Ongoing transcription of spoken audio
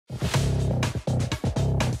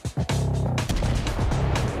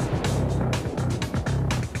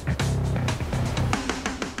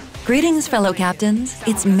Greetings, fellow captains.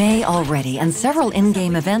 It's May already, and several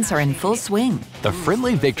in-game events are in full swing. The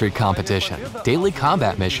Friendly Victory Competition, daily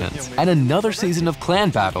combat missions, and another season of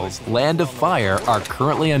clan battles, Land of Fire, are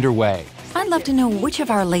currently underway. I'd love to know which of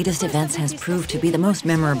our latest events has proved to be the most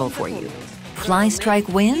memorable for you. Fly Strike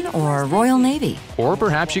Win or Royal Navy? Or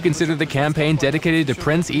perhaps you consider the campaign dedicated to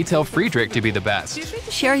Prince Etel Friedrich to be the best.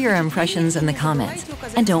 Share your impressions in the comments.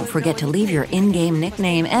 And don't forget to leave your in-game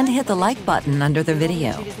nickname and hit the like button under the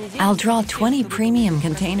video. I'll draw 20 premium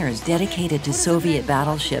containers dedicated to Soviet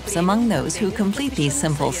battleships among those who complete these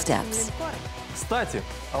simple steps.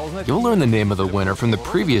 You'll learn the name of the winner from the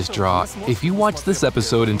previous draw if you watch this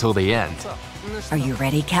episode until the end. Are you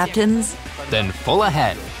ready, captains? Then full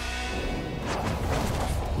ahead.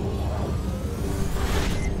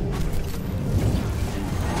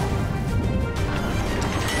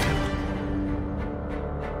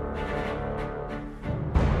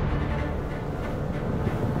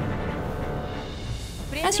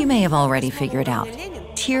 As you may have already figured out,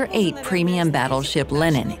 Tier 8 premium battleship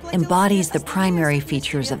Lenin embodies the primary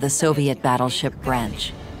features of the Soviet battleship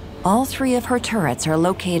branch. All three of her turrets are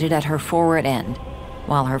located at her forward end,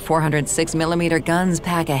 while her 406mm guns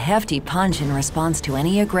pack a hefty punch in response to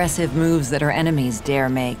any aggressive moves that her enemies dare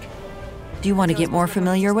make. Do you want to get more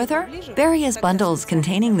familiar with her? Various bundles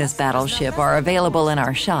containing this battleship are available in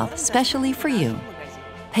our shop, specially for you.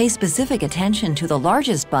 Pay specific attention to the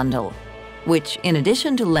largest bundle, which, in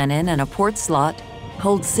addition to Lenin and a port slot,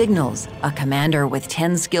 holds Signals, a commander with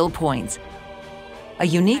 10 skill points, a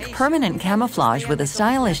unique permanent camouflage with a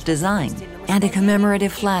stylish design, and a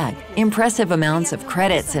commemorative flag. Impressive amounts of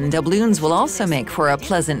credits and doubloons will also make for a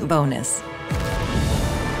pleasant bonus.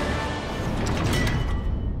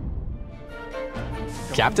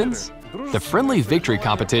 Captains, the Friendly Victory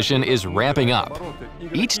Competition is ramping up.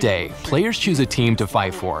 Each day, players choose a team to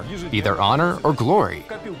fight for, either honor or glory,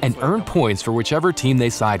 and earn points for whichever team they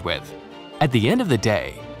side with. At the end of the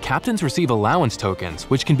day, captains receive allowance tokens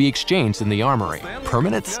which can be exchanged in the armory,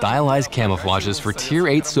 permanent stylized camouflages for Tier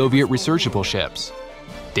 8 Soviet researchable ships,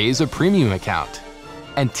 days of premium account,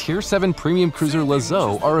 and Tier 7 premium cruiser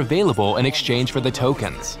Lazo are available in exchange for the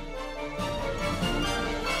tokens.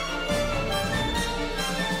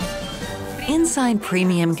 Inside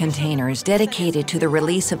premium containers dedicated to the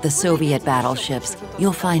release of the Soviet battleships,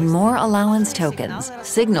 you'll find more allowance tokens,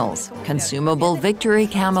 signals, consumable victory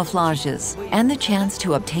camouflages, and the chance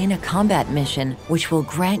to obtain a combat mission which will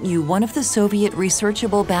grant you one of the Soviet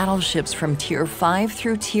researchable battleships from Tier 5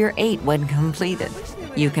 through Tier 8 when completed.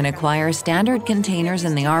 You can acquire standard containers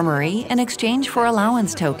in the armory in exchange for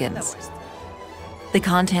allowance tokens, the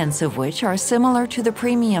contents of which are similar to the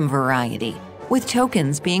premium variety, with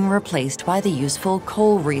tokens being replaced by the useful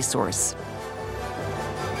coal resource.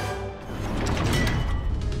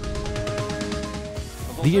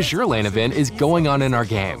 The Azure Lane event is going on in our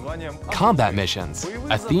game. Combat missions,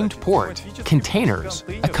 a themed port, containers,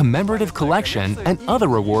 a commemorative collection, and other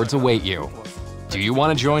rewards await you. Do you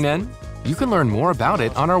want to join in? You can learn more about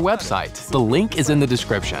it on our website. The link is in the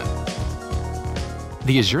description.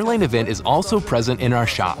 The Azure Lane event is also present in our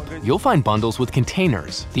shop. You'll find bundles with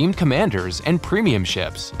containers, themed commanders, and premium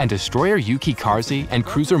ships, and destroyer Yuki Karzi and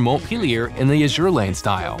cruiser Montpellier in the Azure Lane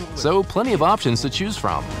style, so plenty of options to choose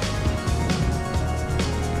from.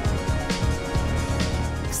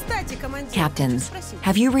 Captains,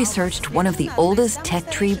 have you researched one of the oldest tech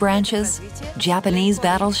tree branches, Japanese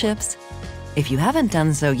battleships? If you haven't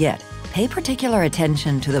done so yet, pay particular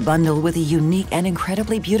attention to the bundle with a unique and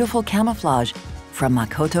incredibly beautiful camouflage from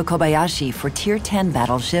Makoto Kobayashi for Tier 10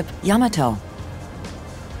 battleship Yamato.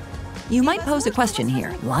 You might pose a question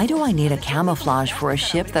here. Why do I need a camouflage for a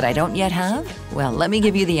ship that I don't yet have? Well, let me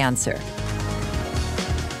give you the answer.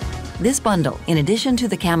 This bundle, in addition to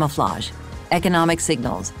the camouflage, Economic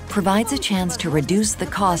Signals, provides a chance to reduce the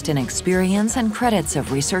cost and experience and credits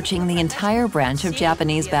of researching the entire branch of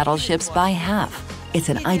Japanese battleships by half. It's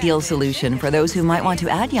an ideal solution for those who might want to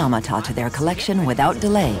add Yamato to their collection without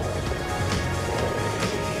delay.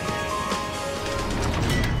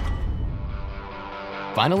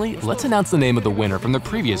 Finally, let's announce the name of the winner from the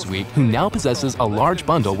previous week who now possesses a large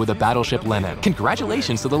bundle with a battleship Lenin.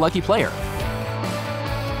 Congratulations to the lucky player!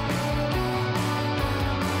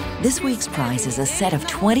 This week's prize is a set of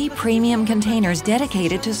 20 premium containers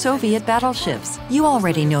dedicated to Soviet battleships. You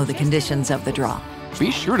already know the conditions of the draw.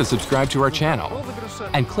 Be sure to subscribe to our channel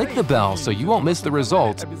and click the bell so you won't miss the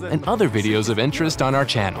results and other videos of interest on our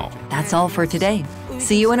channel. That's all for today.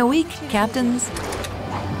 See you in a week, captains!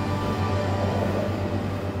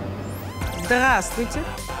 Здравствуйте!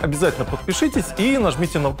 Обязательно подпишитесь и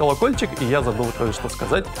нажмите на колокольчик, и я забыл кое-что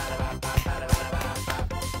сказать.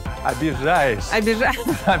 Обижаешь.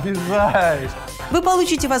 Обижаешь. Вы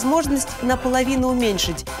получите возможность наполовину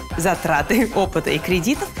уменьшить затраты опыта и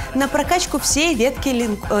кредитов на прокачку всей ветки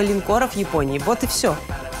линкоров Японии. Вот и все.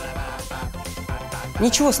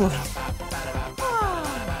 Ничего сложного.